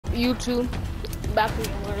YouTube, back with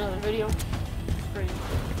another video. Crazy.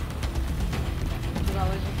 We got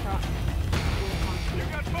laser shot. You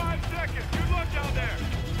got 5 seconds. Good luck down there.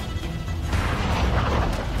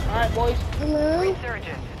 Alright, boys. Hello?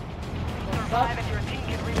 Resurgence. Survive and your team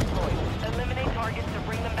can redeploy. Eliminate targets to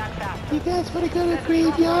bring them back faster. You guys wanna go to the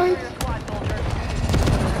graveyard?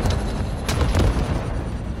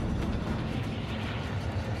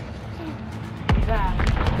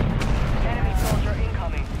 Enemy soldier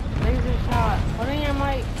incoming. Laser shot. What in your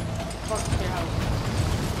mic? Fuck your house.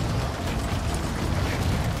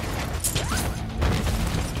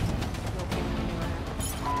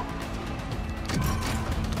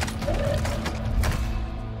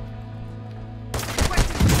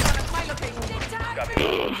 Copy.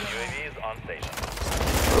 UAV is on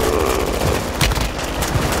station.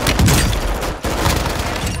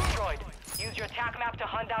 Destroyed. Use your attack map to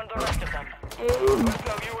hunt down the rest of them.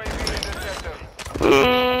 Hostile UAV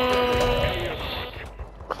interceptor.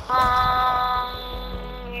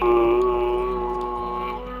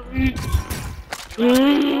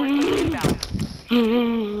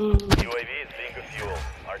 UAV is being refueled.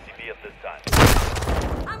 RTB at this time.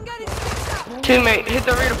 Teammate, hit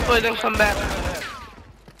the redeploy, then come back.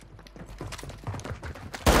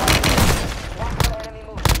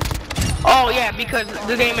 Oh yeah, because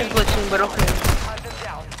the game is glitching, but okay. Hunt them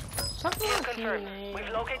down. Something like Confirmed. teammate. We've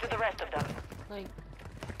located the rest of them. Like,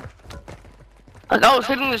 Like I was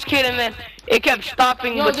hitting this kid and then it kept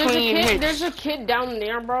stopping yo, between hits. there's a kid down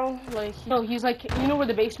there, bro. Like, he's like, you know where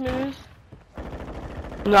the basement is?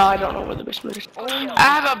 No, I don't know where the basement is. I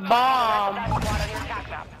have a bomb. That squad on your attack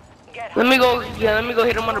map. Get Let me go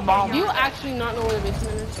hit him with a bomb. Do you actually not know where the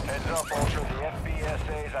basement is? Heads up, Ultra. The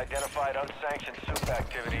FBSA's identified unsanctioned soup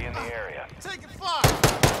activity in the area.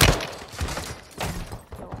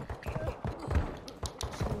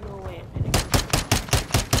 No way. I'm hitting.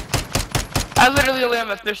 I literally only have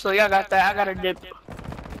a pistol. Y'all got that. I got a dip.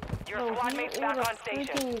 your Bro, squad he mates ate back a on station.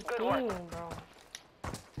 freaking Good work. thing, bro.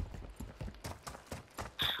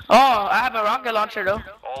 Oh, I have a rocket launcher though.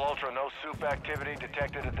 All Ultra, no soup activity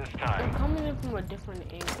detected at this They're time. coming in from a different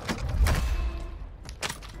angle.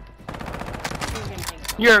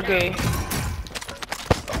 You're gay.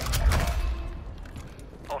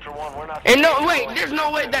 Ultra One, we're not. And no, wait, there's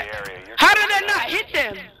no way that. How did that not hit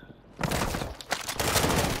them?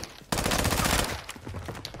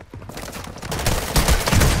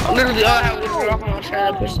 Literally, all I had was a rocket launcher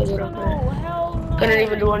and a pistol. No, hell no. Couldn't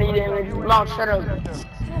even do any damage. Mouth, shut up.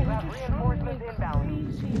 Reinforcements inbound.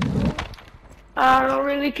 I don't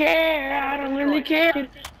really care. I don't really care.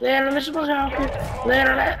 Land on the super rocket. Land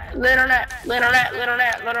on that. Land on that. Land on that. Land on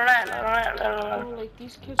that. Land on that. Land on that. Land on Bro, that. like,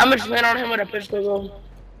 these kids I'm gonna just land on him with a pistol, bro.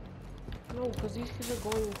 No, because these kids are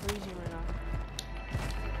going crazy right now.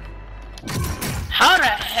 How the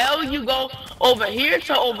hell you go over here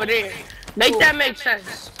to over there? Make that make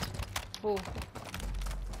sense. Oh,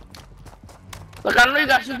 Like, I know you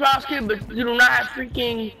got super house kid, but you do not have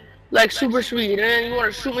freaking, like, super speed. And then you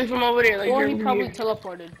want to shoot me from over there. Like, or you're he probably weird.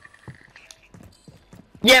 teleported.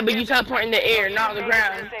 Yeah, but you teleport in the air, not on the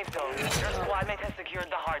ground. Safe zone. Your squad mate has secured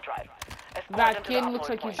the hard drive. Escort them That to the kid looks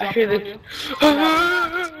like upload he's I point. hear jumping on you.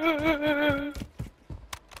 this.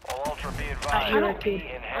 All Ultra, be I advised. hear that kid.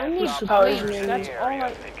 I Enhanced need operations powers, plates. man. That's all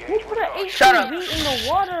I. Who put an Shut up. HPV in the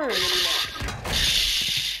water?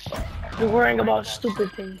 You're worrying about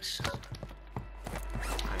stupid things.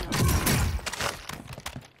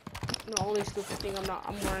 The only stupid thing I'm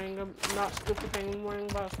not stupid thing I'm worrying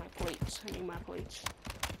about is my plates. I need my plates.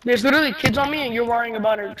 There's literally kids on me and you're worrying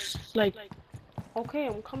about it. Like, Okay,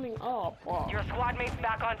 I'm coming up. Wow. Your squad mates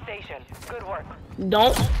back on station. Good work.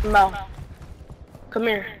 don't. No. Come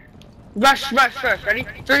here. Rush, rush, rush. Ready?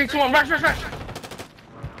 3, 2, 1, rush, rush, rush.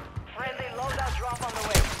 Friendly loadout drop on the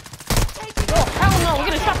way. Oh, hell no, I'm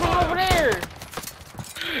getting shot from over there.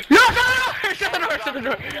 No, shut the door! Shut the door, shut the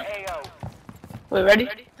door. AO. Wait, ready?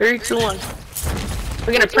 3, 2, 1.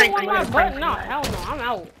 We're gonna prank him. My butt? No, hell no, I'm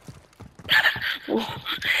out. All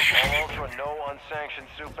Ultra, no unsanctioned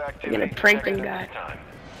soup activity. You're gonna prank them, detected at guy.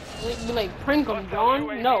 this time. Be like, prank him,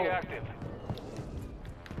 John. No. Active.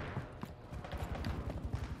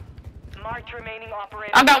 Marked remaining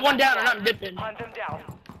operators. I got one down and I'm dipping. Hunt them down.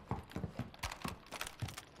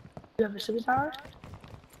 You have a superpower?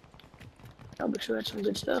 No, but you had some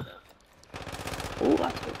good stuff. Ooh,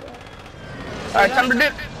 I take that. Alright, time to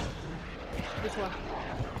dip. This one.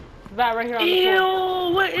 That right here on the floor.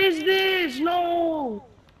 Ew, what is this? No!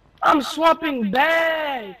 I'm swapping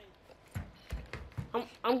bag!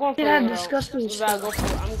 I'm going for Yeah, it. disgusting Zach, stuff. go for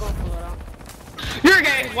it. I'm going for it out. You're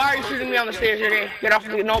gay! Why are you shooting me on the stairs? You're gay. Get off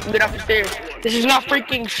the stairs. This is not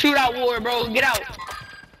freaking shootout war, bro. Get out.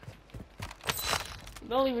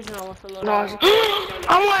 The only reason I want to load No, out.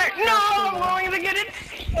 I'm like, no, I'm going to get it.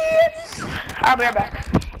 I'll be right back.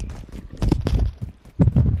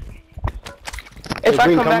 If I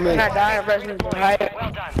Green, come back come in. and I die, I'm resting the riot.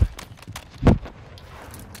 Well done.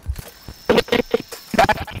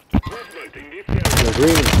 Yo,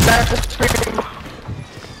 Green. That's the screen.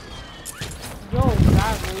 Yo,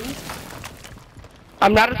 God, really?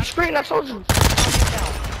 I'm not at the screen, I told you. Marking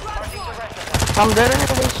the rest of them. I'm dead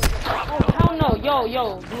anyways. Oh, hell no.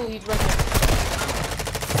 Yo, Blue, he's right there.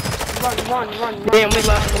 Run. Damn, we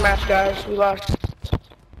lost the match, guys. We lost.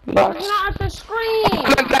 We You're lost. not at the screen.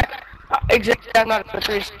 Coming back. Exactly, I'm not at the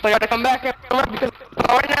screen. So you gotta come back and run because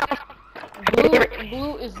right now.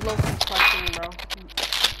 Blue is low-key clutching, bro.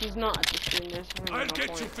 He's not at the screen. There's really no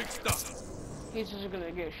point. fixed up. He's just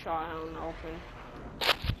gonna get shot out in the open.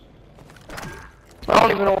 I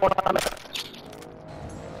don't even know what I'm at.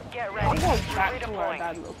 Get I'm ready. going back to where I Redeploying.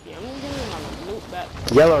 died, Loki. I'm gonna give him my loot back.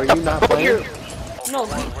 Yellow, are you not playing? No,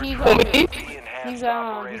 he's Me? he's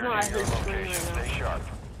not at his screen right Stay now. sharp.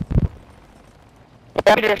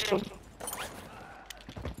 Yeah, there's some.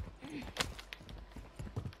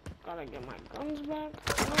 Gotta get my guns back.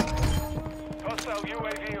 Hostile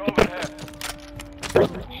UAV overhead.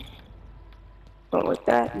 Don't like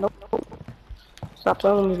that. Nope. Stop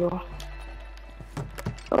playing with me, bro.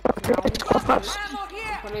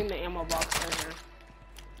 Putting the ammo box right here.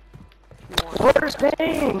 Where's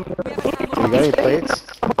Bang? You got any plates?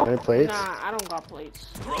 Any plates? Nah, I don't got plates.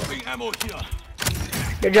 Dropping ammo here.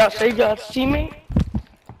 Did y'all say y'all see me?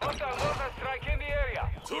 Hostile mortar strike in the area.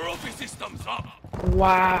 Trophy systems up.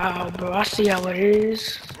 Wow, bro. I see how it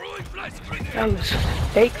is. Throwing flash grenade. That was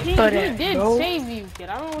fake He for did that, bro. save you, kid.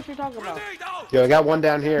 I don't know what you're talking about. Grenade out. Yo, I got one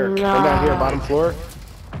down here. One down here, bottom floor.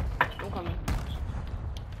 I'm coming.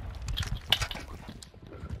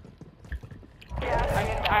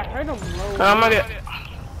 I heard him low. I'm gonna get.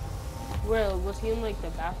 Where was he in like the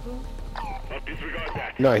bathroom?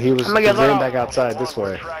 No, he was I'm gonna get ran low. back outside this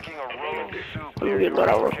way. Tracking a rogue soup. I'm gonna get let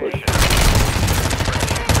out real quick.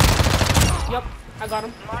 Yep, I got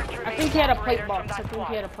him. I think he had a plate box. I think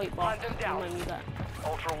he had a plate box. I might need that.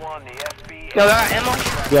 Ultra One, the FB. Yo, got ammo?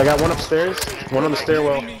 Yeah, I got one upstairs. One on the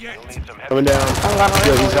stairwell. You'll need some heavy Coming down. I got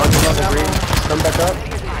Yo, ammo. he's on your level, Green. Come back up.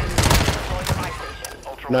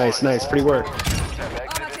 Ultra Nice, nice. Pretty work. One have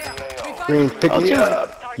exited the AO. Green, pick me Okay.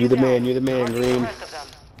 up. You the man, Green.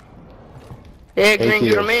 Yeah, Thank Green, you.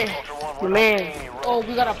 you're the man. Ultra One, The we're man. not seeing any rogue Oh,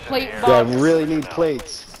 we got a plate Yeah, I box really need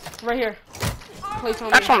plates. right here. Plates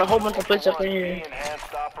on I me. found a whole bunch of plates up in here.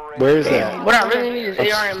 enhanced operation. Where is that? What I really need is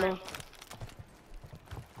AR ammo.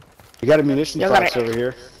 You got a munition Yeah, I got box it. over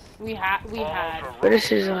here. We had. But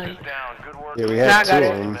this is like, Down. Good work. Yeah, we Nah, I had two got of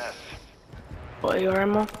it. them. what, AR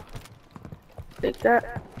ammo? Take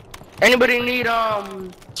that. Anybody need,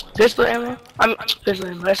 pistol ammo? Pistol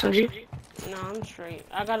ammo, SMG? No, I'm straight.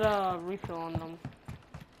 I got a refill on them.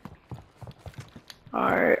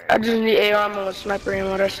 Alright, I just need AR ammo and sniper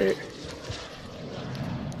ammo, that's it.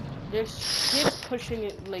 There's kids pushing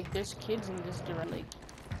it. Like there's kids in this direction. Like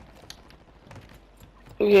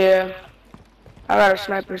Yeah. I got a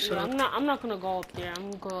sniper, so. I'm not gonna go up there.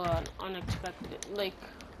 I'm good. Unexpected. Like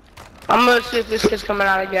I'm gonna see if this kid's coming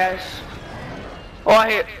out of gas. Oh,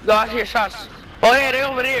 I hear shots. Oh yeah, they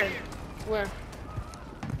over there. where?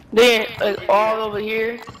 They all over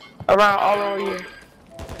here. Around all over here.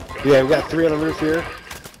 Yeah, we got three on the roof here.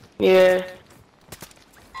 Yeah.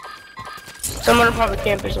 Some of them probably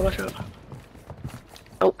camping, so watch out.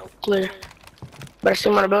 Oh, clear. Better see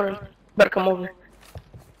them on the building. Better come over.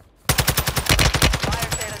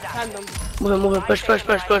 Had them. Moving, push.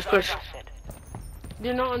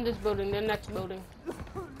 They're not on this building. They're next building.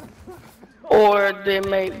 Or they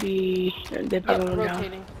may be, they probably went down.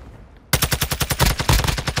 Rotating.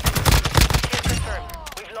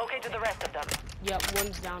 We've located the rest of them. Yep,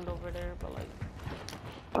 one's down over there, but like.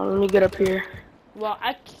 Oh, let me get up here. Well,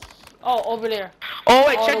 oh, over there. Oh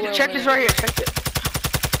wait, All the way check over this there. right here, check it.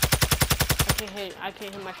 I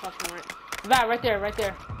can't hit myself from right. That right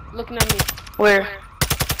there. Looking at me. Where?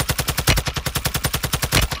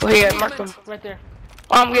 Where he at? Mark him. Right there.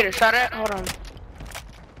 Oh, I'm getting shot at. Hold on.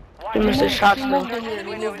 He missed his shots He though. moved in here.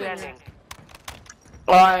 He moved in here.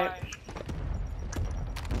 Alright.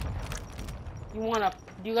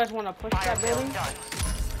 Do you guys wanna push that building?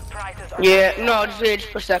 Prices are Yeah, no,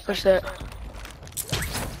 just push that.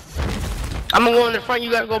 I'm gonna go in the front,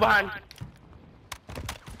 you gotta go behind.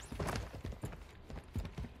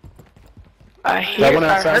 I one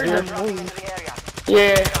outside heard here? him move. the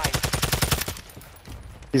area. Yeah,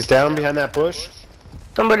 He's down behind that bush.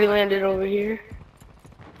 somebody landed over here.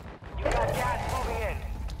 You got gas moving in.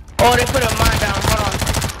 Oh, they put a mine down, hold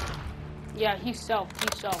on. Yeah, he's self,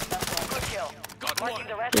 that's why. Good kill. Got Marking one.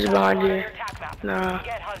 the rest He's of behind the you. attack map. Nah.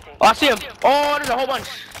 Get hunting. Oh, I see him. Oh, there's a whole bunch.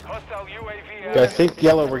 Hostile UAV. I think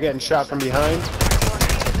yellow, we're getting shot from behind.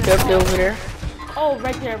 Yep, they're over there. Oh,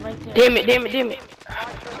 right there. Damn it, damn it, damn it.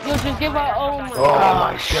 Yo, just give out, oh my Oh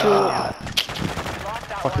god. my god. Lost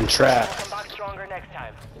that Fucking one. trap. Come back stronger next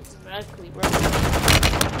time. Exactly, bro.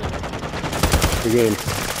 Good game.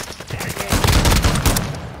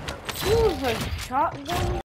 He was like shotgun.